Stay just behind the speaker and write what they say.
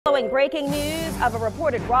Following breaking news of a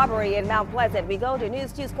reported robbery in Mount Pleasant, we go to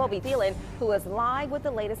News 2's Colby Thielen, who is live with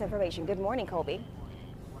the latest information. Good morning, Colby.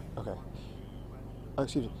 Okay.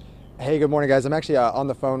 Excuse me. Hey, good morning, guys. I'm actually on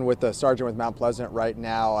the phone with the sergeant with Mount Pleasant right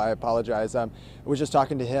now. I apologize. I was just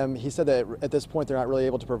talking to him. He said that at this point they're not really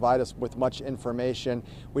able to provide us with much information.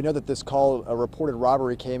 We know that this call, a reported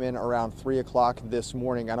robbery, came in around 3 o'clock this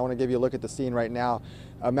morning. I don't want to give you a look at the scene right now.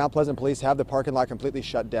 Mount Pleasant police have the parking lot completely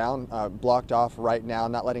shut down, blocked off right now,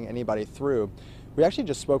 not letting anybody through. We actually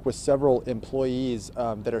just spoke with several employees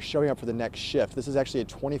that are showing up for the next shift. This is actually a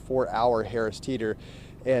 24-hour Harris Teeter.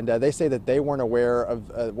 And they say that they weren't aware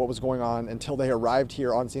of what was going on until they arrived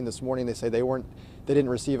here on scene this morning. They say they didn't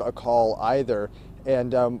receive a call either.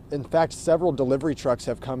 And in fact, several delivery trucks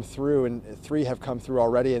have come through, and 3 have come through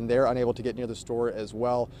already, and they're unable to get near the store as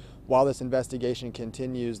well. While this investigation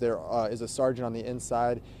continues, there is a sergeant on the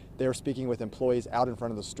inside. They're speaking with employees out in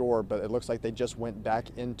front of the store, but it looks like they just went back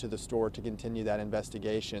into the store to continue that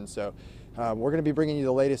investigation. So we're going to be bringing you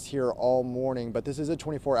the latest here all morning, but this is a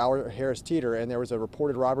 24-hour Harris Teeter, and there was a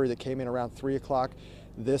reported robbery that came in around 3 o'clock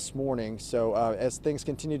this morning. So as things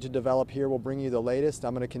continue to develop here, we'll bring you the latest.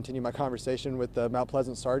 I'm going to continue my conversation with the Mount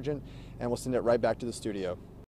Pleasant sergeant, and we'll send it right back to the studio.